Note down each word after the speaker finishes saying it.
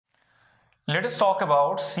Let us talk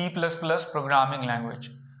about C++ programming language.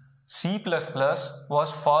 C++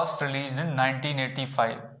 was first released in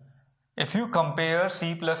 1985. If you compare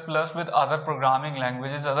C++ with other programming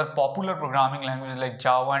languages, other popular programming languages like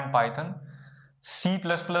Java and Python, C++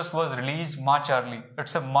 was released much early.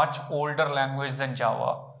 It's a much older language than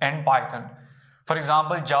Java and Python. For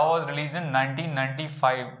example, Java was released in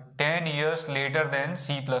 1995, 10 years later than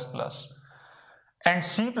C++. And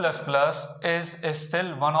C++ is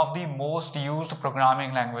still one of the most used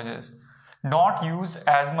programming languages. Not used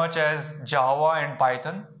as much as Java and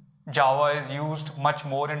Python. Java is used much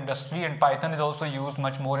more in industry and Python is also used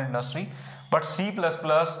much more in industry. But C++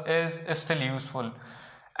 is still useful.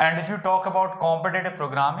 And if you talk about competitive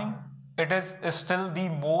programming, it is still the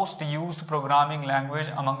most used programming language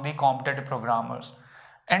among the competitive programmers.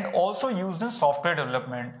 And also used in software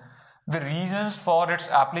development. The reasons for its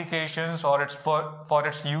applications or for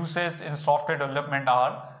its uses in software development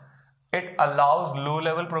are it allows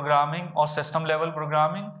low-level programming or system-level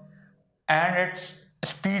programming and its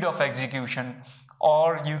speed of execution,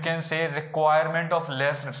 or you can say requirement of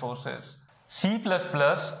less resources. C++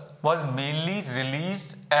 was mainly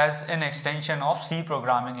released as an extension of C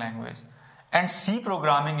programming language, and C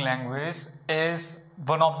programming language is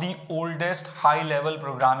one of the oldest high-level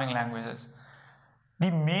programming languages. The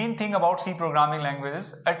main thing about C programming language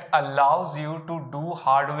is it allows you to do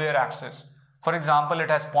hardware access. For example, it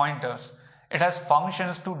has pointers. It has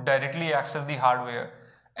functions to directly access the hardware.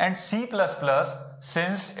 And C++,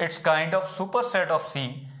 since it's kind of superset of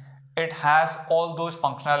C, it has all those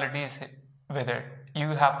functionalities with it. You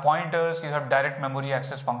have pointers, you have direct memory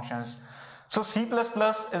access functions. So C++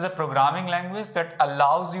 is a programming language that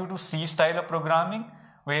allows you to C style of programming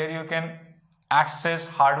where you can access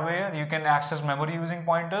hardware, you can access memory using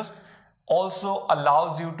pointers, also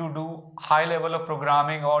allows you to do high level of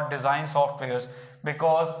programming or design softwares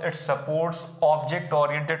because it supports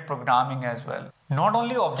object-oriented programming as well. Not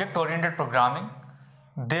only object-oriented programming,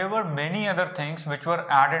 there were many other things which were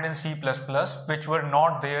added in C++ which were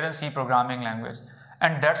not there in C programming language.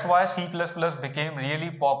 And that's why C++ became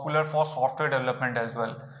really popular for software development as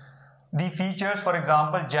well. The features, for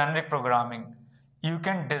example, generic programming. You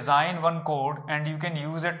can design one code and you can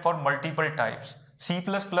use it for multiple types. C++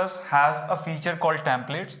 has a feature called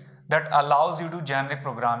templates that allows you to generic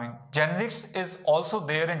programming. Generics is also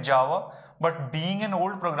there in Java, but being an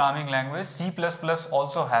old programming language, C++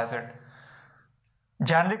 also has it.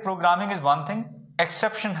 Generic programming is one thing.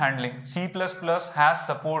 Exception handling. C++ has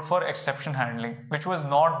support for exception handling, which was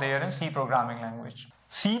not there in C programming language.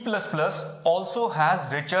 C++ also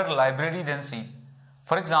has richer library than C.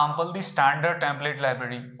 For example, the standard template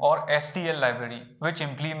library or STL library, which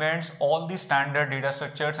implements all the standard data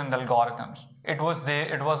structures and algorithms. It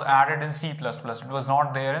was added in C++. It was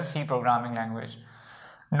not there in C programming language.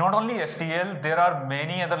 Not only STL, there are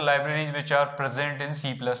many other libraries which are present in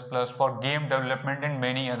C++ for game development and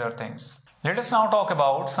many other things. Let us now talk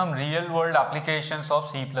about some real-world applications of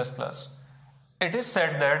C++. It is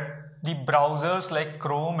said that the browsers like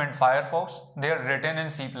Chrome and Firefox, they are written in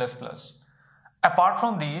C++. Apart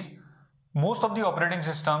from these, most of the operating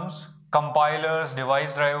systems, compilers,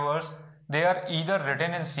 device drivers, they are either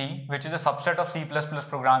written in C, which is a subset of C++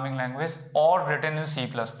 programming language, or written in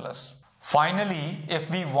C++. Finally, if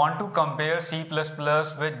we want to compare C++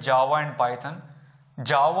 with Java and Python,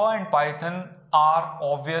 Java and Python are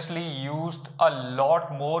obviously used a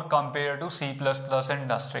lot more compared to C++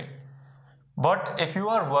 industry. But if you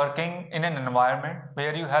are working in an environment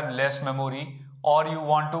where you have less memory, or you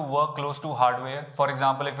want to work close to hardware, for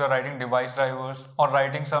example, if you're writing device drivers or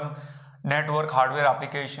writing some network hardware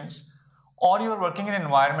applications, or you're working in an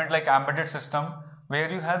environment like embedded system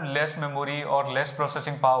where you have less memory or less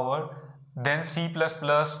processing power, then C++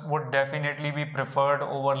 would definitely be preferred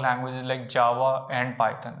over languages like Java and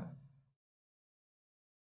Python.